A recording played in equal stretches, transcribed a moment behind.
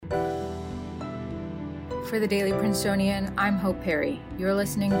For the Daily Princetonian, I'm Hope Perry. You're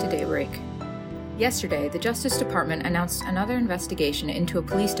listening to Daybreak. Yesterday, the Justice Department announced another investigation into a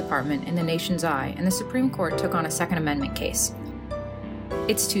police department in the nation's eye, and the Supreme Court took on a Second Amendment case.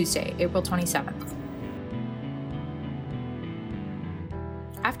 It's Tuesday, April 27th.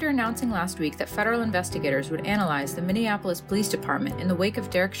 After announcing last week that federal investigators would analyze the Minneapolis Police Department in the wake of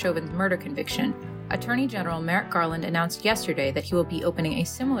Derek Chauvin's murder conviction, Attorney General Merrick Garland announced yesterday that he will be opening a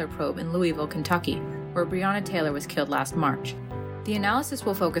similar probe in Louisville, Kentucky, where Breonna Taylor was killed last March. The analysis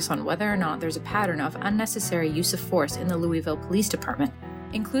will focus on whether or not there's a pattern of unnecessary use of force in the Louisville Police Department,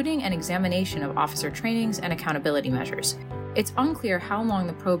 including an examination of officer trainings and accountability measures. It's unclear how long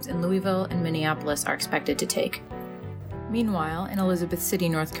the probes in Louisville and Minneapolis are expected to take. Meanwhile, in Elizabeth City,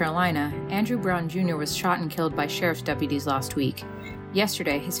 North Carolina, Andrew Brown Jr. was shot and killed by sheriff's deputies last week.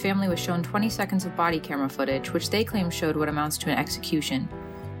 Yesterday, his family was shown 20 seconds of body camera footage, which they claim showed what amounts to an execution.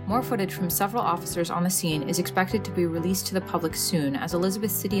 More footage from several officers on the scene is expected to be released to the public soon, as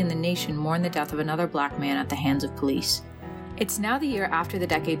Elizabeth City and the nation mourn the death of another black man at the hands of police. It's now the year after the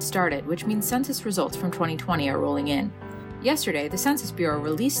decade started, which means census results from 2020 are rolling in. Yesterday, the Census Bureau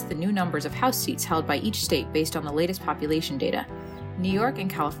released the new numbers of House seats held by each state based on the latest population data. New York and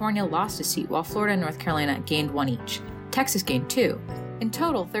California lost a seat, while Florida and North Carolina gained one each. Texas gained two. In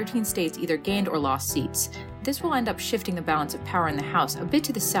total, 13 states either gained or lost seats. This will end up shifting the balance of power in the House a bit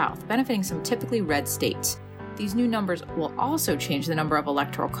to the south, benefiting some typically red states. These new numbers will also change the number of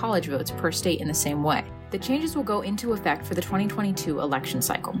electoral college votes per state in the same way. The changes will go into effect for the 2022 election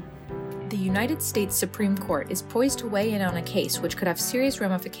cycle. The United States Supreme Court is poised to weigh in on a case which could have serious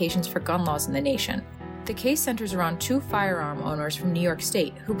ramifications for gun laws in the nation. The case centers around two firearm owners from New York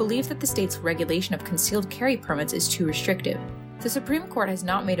State who believe that the state's regulation of concealed carry permits is too restrictive. The Supreme Court has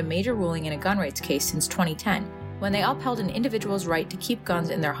not made a major ruling in a gun rights case since 2010, when they upheld an individual's right to keep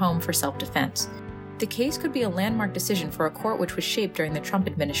guns in their home for self-defense. The case could be a landmark decision for a court which was shaped during the Trump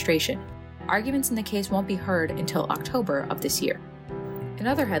administration. Arguments in the case won't be heard until October of this year. In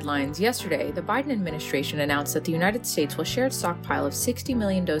other headlines, yesterday, the Biden administration announced that the United States will share its stockpile of 60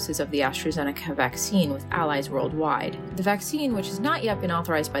 million doses of the AstraZeneca vaccine with allies worldwide. The vaccine, which has not yet been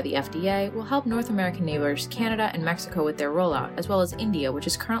authorized by the FDA, will help North American neighbors Canada and Mexico with their rollout, as well as India, which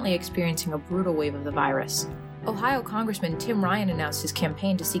is currently experiencing a brutal wave of the virus. Ohio Congressman Tim Ryan announced his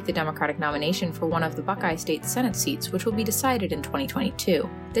campaign to seek the Democratic nomination for one of the Buckeye State Senate seats, which will be decided in 2022.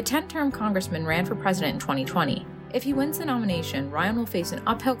 The 10-term congressman ran for president in 2020. If he wins the nomination, Ryan will face an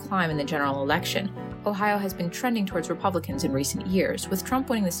uphill climb in the general election. Ohio has been trending towards Republicans in recent years, with Trump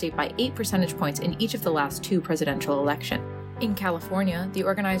winning the state by 8 percentage points in each of the last two presidential elections. In California, the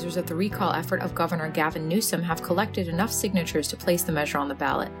organizers of the recall effort of Governor Gavin Newsom have collected enough signatures to place the measure on the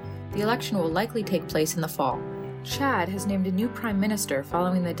ballot. The election will likely take place in the fall. Chad has named a new prime minister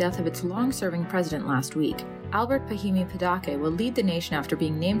following the death of its long-serving president last week. Albert Pahimi Padake will lead the nation after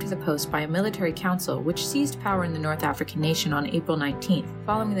being named to the post by a military council which seized power in the North African nation on April 19th,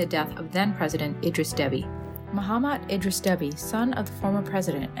 following the death of then-President Idris Deby. Mahamat Idris Deby, son of the former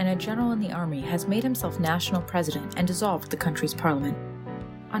president and a general in the army, has made himself national president and dissolved the country's parliament.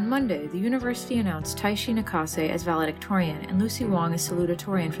 On Monday, the university announced Taishi Nakase as valedictorian and Lucy Wong as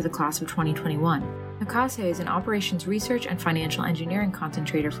salutatorian for the class of 2021. Nakase is an operations research and financial engineering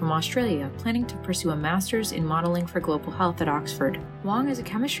concentrator from Australia, planning to pursue a master's in modeling for global health at Oxford. Wong is a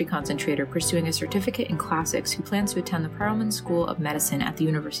chemistry concentrator pursuing a certificate in classics who plans to attend the Perelman School of Medicine at the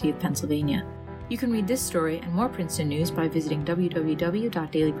University of Pennsylvania. You can read this story and more Princeton news by visiting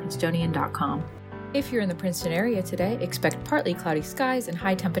www.dailyprincetonian.com. If you're in the Princeton area today, expect partly cloudy skies and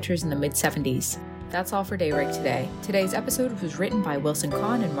high temperatures in the mid-70s. That's all for Daybreak today. Today's episode was written by Wilson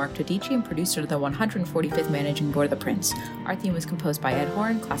Kahn and Mark Todici and produced under the 145th Managing Board of the Prince. Our theme was composed by Ed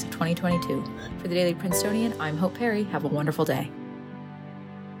Horn, class of 2022. For the Daily Princetonian, I'm Hope Perry. Have a wonderful day.